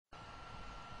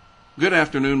Good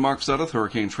afternoon, Mark Sudduth,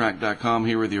 HurricaneTrack.com,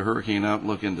 here with your Hurricane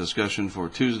Outlook and discussion for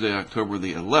Tuesday, October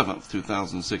the 11th,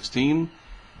 2016.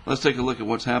 Let's take a look at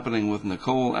what's happening with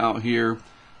Nicole out here.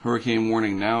 Hurricane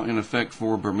warning now in effect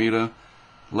for Bermuda.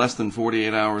 Less than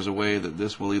 48 hours away that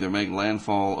this will either make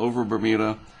landfall over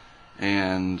Bermuda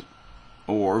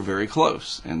or very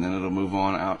close, and then it'll move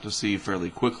on out to sea fairly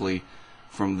quickly.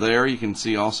 From there, you can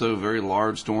see also a very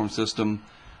large storm system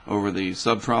over the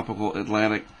subtropical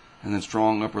Atlantic, and then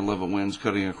strong upper level winds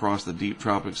cutting across the deep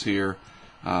tropics here.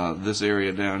 This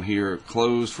area down here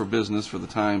closed for business for the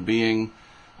time being.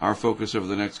 Our focus over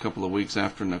the next couple of weeks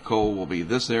after Nicole will be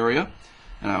this area,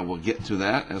 and I will get to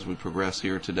that as we progress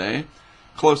here today.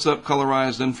 Close-up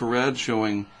colorized infrared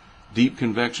showing deep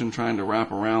convection trying to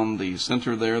wrap around the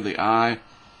center there, the eye,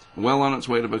 well on its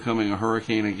way to becoming a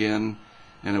hurricane again.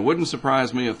 And it wouldn't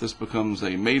surprise me if this becomes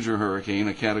a major hurricane,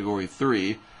 a Category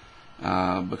 3,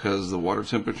 because the water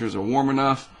temperatures are warm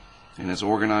enough and it's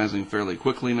organizing fairly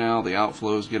quickly now. The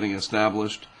outflow is getting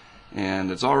established, and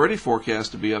it's already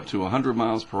forecast to be up to 100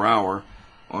 miles per hour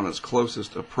on its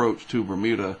closest approach to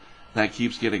Bermuda. That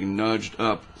keeps getting nudged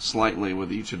up slightly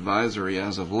with each advisory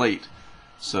as of late.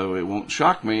 So it won't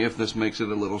shock me if this makes it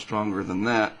a little stronger than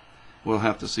that. We'll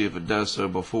have to see if it does so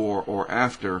before or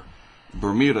after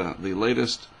Bermuda. The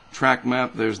latest track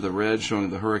map, there's the red showing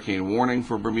the hurricane warning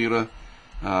for Bermuda.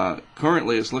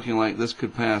 Currently it's looking like this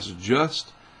could pass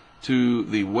just to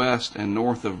the west and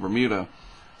north of Bermuda.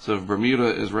 So if Bermuda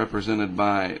is represented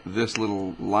by this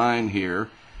little line here,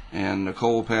 and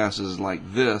Nicole passes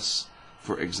like this,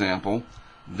 for example,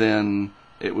 then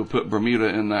it would put Bermuda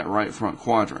in that right front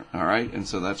quadrant, all right? And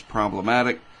so that's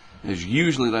problematic, as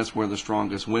usually that's where the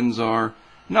strongest winds are.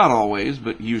 Not always,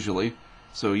 but usually.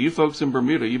 So you folks in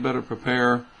Bermuda, you better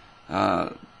prepare.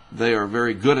 They are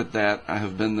very good at that. I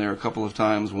have been there a couple of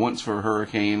times, once for a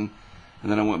hurricane, and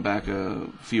then I went back a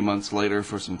few months later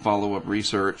for some follow-up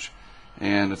research,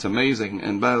 and it's amazing.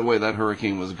 And by the way, that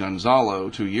hurricane was Gonzalo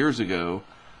 2 years ago,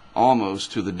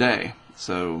 almost to the day.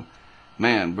 So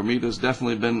man, Bermuda's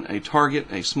definitely been a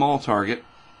target, a small target,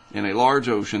 in a large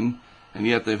ocean, and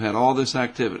yet they've had all this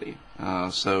activity.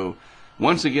 So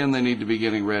once again, they need to be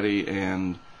getting ready,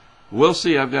 and we'll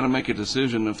see. I've got to make a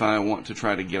decision if I want to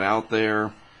try to get out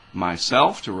there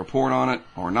myself to report on it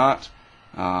or not.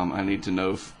 I need to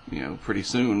know, pretty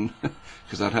soon,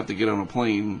 because I'd have to get on a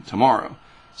plane tomorrow.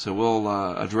 So we'll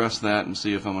address that and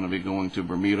see if I'm going to be going to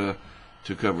Bermuda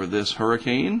to cover this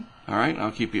hurricane. All right,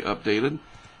 I'll keep you updated.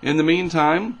 In the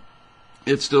meantime,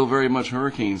 it's still very much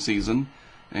hurricane season,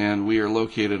 and we are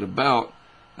located about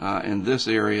in this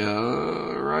area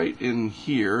right in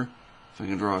here, if I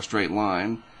can draw a straight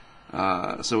line.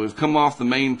 So we've come off the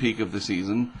main peak of the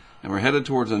season, and we're headed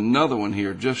towards another one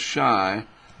here just shy.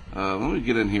 Let me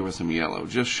get in here with some yellow.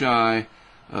 Just shy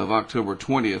of October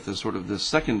 20th is sort of this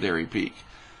secondary peak,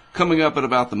 coming up at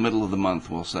about the middle of the month,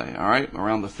 we'll say, all right,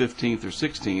 around the 15th or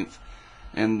 16th.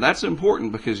 And that's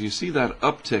important because you see that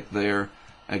uptick there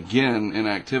again in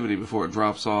activity before it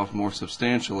drops off more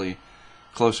substantially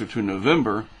closer to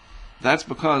November. That's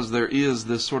because there is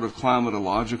this sort of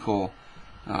climatological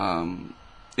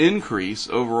increase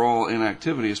overall in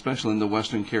activity, especially in the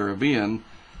Western Caribbean,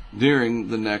 during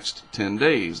the next 10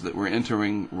 days that we're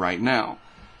entering right now.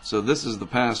 So this is the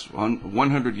past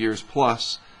 100 years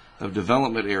plus of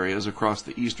development areas across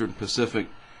the Eastern Pacific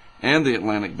and the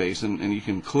Atlantic Basin, and you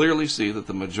can clearly see that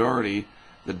the majority,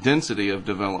 the density of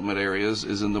development areas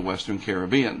is in the Western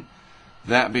Caribbean.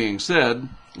 That being said,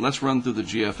 let's run through the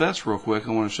GFS real quick.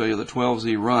 I want to show you the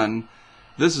 12Z run.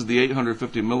 This is the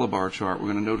 850 millibar chart.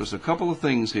 We're going to notice a couple of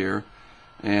things here.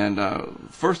 And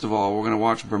first of all, we're going to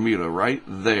watch Bermuda right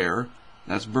there.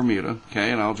 That's Bermuda,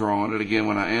 okay? And I'll draw on it again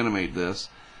when I animate this.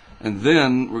 And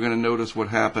then we're going to notice what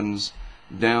happens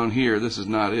down here. This is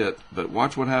not it, but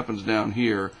watch what happens down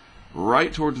here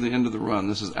right towards the end of the run.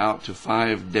 This is out to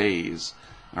 5 days.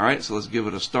 All right, so let's give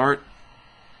it a start.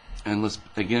 And let's,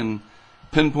 again,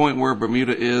 pinpoint where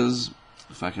Bermuda is,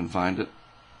 if I can find it.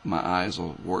 My eyes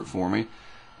will work for me.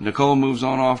 Nicole moves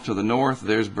on off to the north.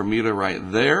 There's Bermuda right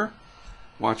there.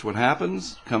 Watch what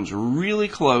happens. Comes really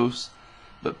close,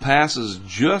 but passes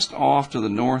just off to the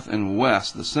north and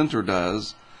west. The center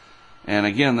does. And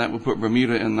again, that would put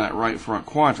Bermuda in that right front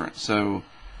quadrant. So,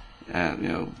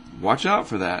 watch out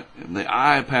for that. The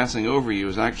eye passing over you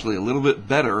is actually a little bit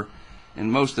better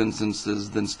in most instances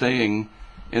than staying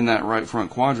in that right front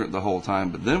quadrant the whole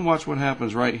time. But then watch what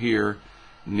happens right here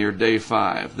near day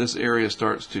 5. This area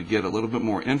starts to get a little bit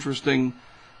more interesting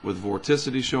with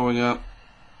vorticity showing up.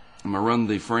 I'm going to run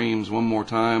the frames one more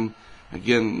time.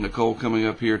 Again, Nicole coming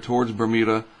up here towards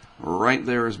Bermuda. Right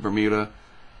there is Bermuda.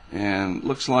 And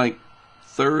looks like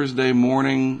Thursday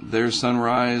morning, there's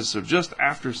sunrise. So just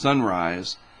after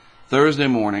sunrise, Thursday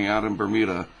morning out in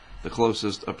Bermuda, the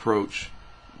closest approach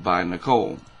by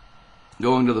Nicole.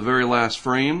 Going to the very last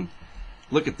frame,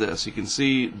 look at this. You can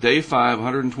see day 5,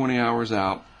 120 hours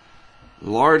out,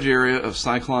 large area of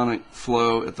cyclonic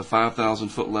flow at the 5,000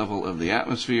 foot level of the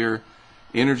atmosphere.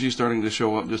 Energy starting to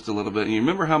show up just a little bit. And you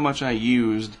remember how much I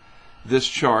used this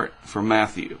chart for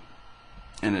Matthew,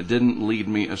 and it didn't lead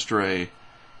me astray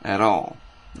at all.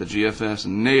 The GFS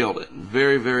nailed it.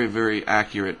 Very, very, very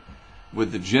accurate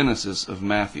with the genesis of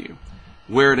Matthew.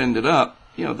 Where it ended up,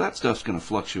 that stuff's going to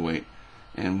fluctuate,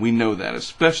 and we know that,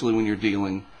 especially when you're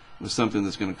dealing with something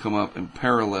that's going to come up and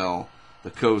parallel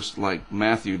the coast like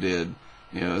Matthew did,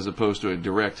 as opposed to a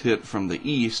direct hit from the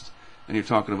east, and you're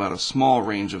talking about a small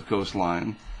range of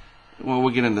coastline. Well,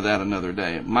 we'll get into that another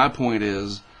day. My point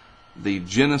is, the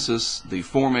genesis, the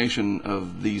formation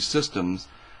of these systems,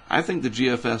 I think the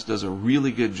GFS does a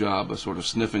really good job of sort of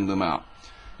sniffing them out.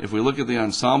 If we look at the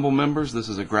ensemble members, this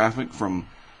is a graphic from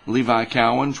Levi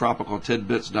Cowan,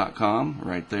 tropicaltidbits.com,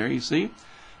 right there, you see.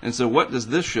 And so what does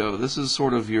this show? This is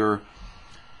sort of your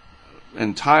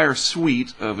entire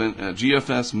suite of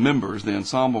GFS members, the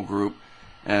ensemble group,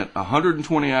 at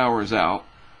 120 hours out.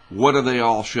 What do they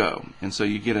all show? And so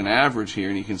you get an average here,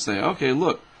 and you can say, okay,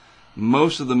 look,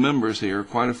 most of the members here,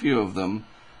 quite a few of them,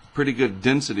 pretty good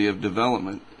density of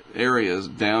development areas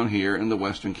down here in the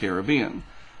Western Caribbean.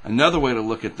 Another way to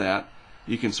look at that,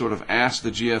 you can sort of ask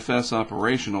the GFS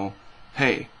operational,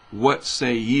 hey, what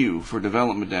say you for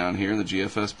development down here? And the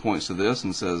GFS points to this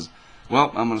and says,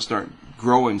 well, I'm going to start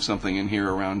growing something in here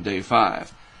around day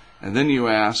 5. And then you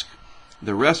ask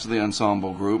the rest of the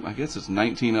ensemble group, I guess it's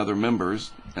 19 other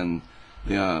members, and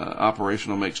the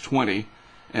operational makes 20.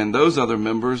 And those other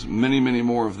members, many, many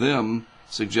more of them,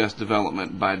 suggest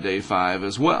development by day 5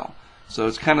 as well. So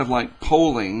it's kind of like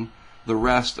polling the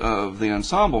rest of the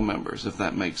ensemble members, if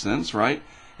that makes sense, right?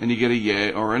 And you get a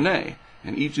yay or a nay.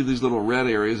 And each of these little red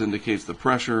areas indicates the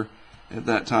pressure at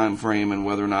that time frame and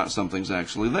whether or not something's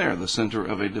actually there, the center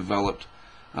of a developed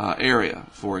area,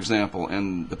 for example,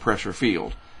 and the pressure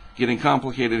field. Getting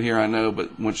complicated here, I know,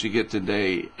 but once you get to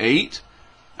day 8,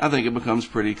 I think it becomes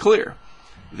pretty clear.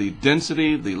 The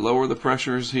density, the lower the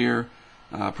pressures here,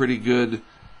 pretty good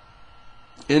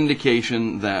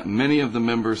indication that many of the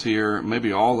members here,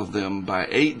 maybe all of them, by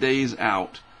 8 days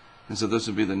out, and so this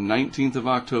would be the 19th of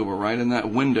October, right in that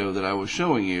window that I was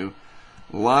showing you,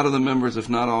 a lot of the members, if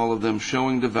not all of them,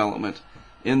 showing development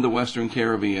in the Western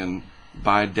Caribbean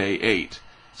by day 8.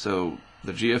 So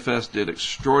the GFS did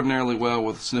extraordinarily well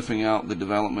with sniffing out the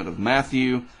development of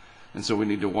Matthew, and so we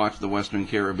need to watch the Western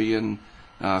Caribbean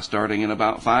starting in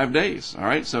about 5 days. All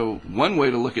right, so one way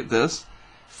to look at this,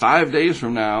 5 days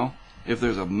from now, if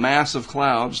there's a massive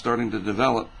cloud starting to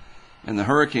develop, and the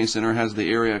Hurricane Center has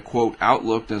the area, quote,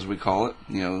 outlooked, as we call it,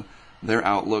 their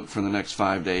outlook for the next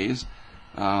 5 days,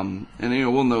 and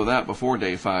we'll know that before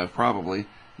day 5 probably,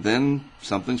 then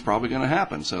something's probably going to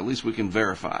happen, so at least we can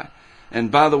verify.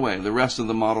 And by the way, the rest of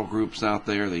the model groups out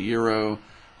there, the Euro,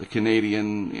 the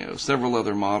Canadian, several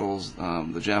other models,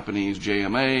 the Japanese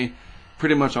JMA,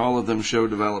 pretty much all of them show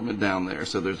development down there.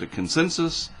 So there's a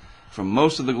consensus from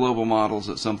most of the global models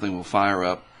that something will fire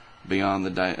up beyond the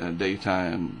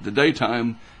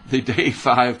day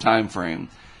 5 time frame.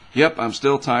 Yep, I'm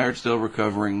still tired, still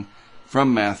recovering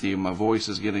from Matthew. My voice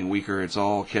is getting weaker. It's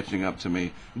all catching up to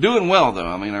me. Doing well, though.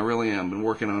 I mean, I really am. Been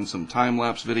working on some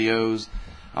time-lapse videos.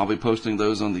 I'll be posting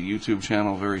those on the YouTube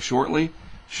channel very shortly,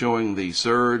 showing the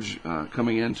surge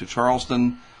coming into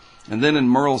Charleston, and then in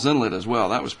Murrells Inlet as well.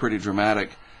 That was pretty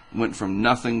dramatic. Went from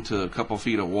nothing to a couple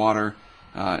feet of water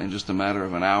in just a matter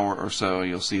of an hour or so.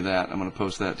 You'll see that. I'm going to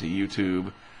post that to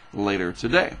YouTube later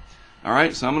today. All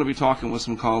right, so I'm going to be talking with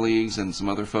some colleagues and some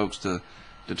other folks to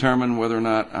determine whether or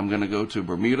not I'm going to go to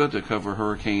Bermuda to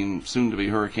cover soon-to-be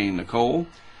Hurricane Nicole,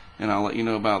 and I'll let you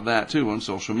know about that too on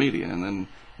social media. And then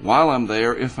while I'm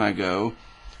there, if I go,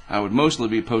 I would mostly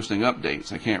be posting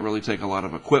updates. I can't really take a lot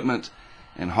of equipment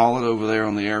and haul it over there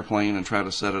on the airplane and try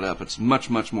to set it up. It's much,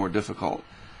 much more difficult.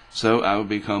 So I would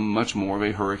become much more of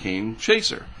a hurricane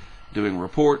chaser, doing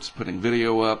reports, putting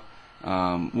video up.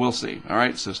 We'll see. All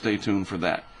right, so stay tuned for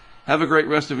that. Have a great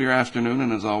rest of your afternoon,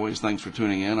 and as always, thanks for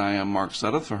tuning in. I am Mark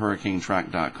Sudduth for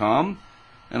HurricaneTrack.com,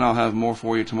 and I'll have more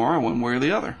for you tomorrow, one way or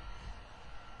the other.